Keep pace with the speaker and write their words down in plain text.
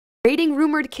Rating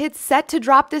rumored kits set to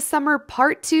drop this summer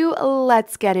part 2.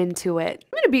 Let's get into it.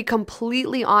 I'm going to be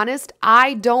completely honest.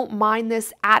 I don't mind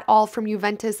this at all from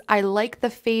Juventus. I like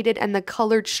the faded and the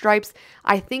colored stripes.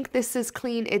 I think this is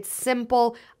clean. It's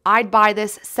simple. I'd buy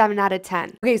this 7 out of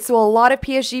 10. Okay, so a lot of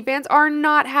PSG fans are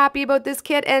not happy about this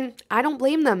kit, and I don't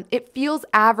blame them. It feels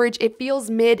average. It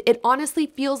feels mid. It honestly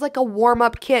feels like a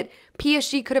warm-up kit.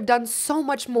 PSG could have done so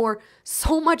much more,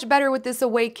 so much better with this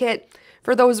away kit.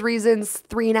 For those reasons,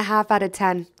 3.5 out of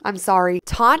 10. I'm sorry.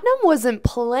 Tottenham wasn't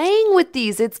playing with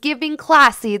these. It's giving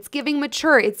classy. It's giving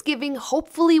mature. It's giving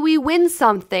hopefully we win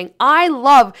something. I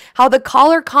love how the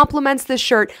collar complements the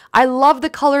shirt. I love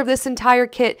the color of this entire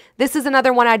kit. This is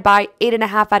another one I'd buy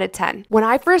 8.5 out of 10. When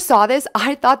I first saw this,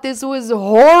 I thought this was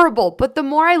horrible. But the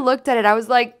more I looked at it, I was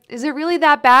like, is it really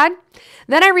that bad?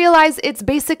 Then I realized it's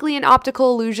basically an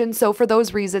optical illusion. So for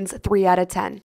those reasons, 3 out of 10.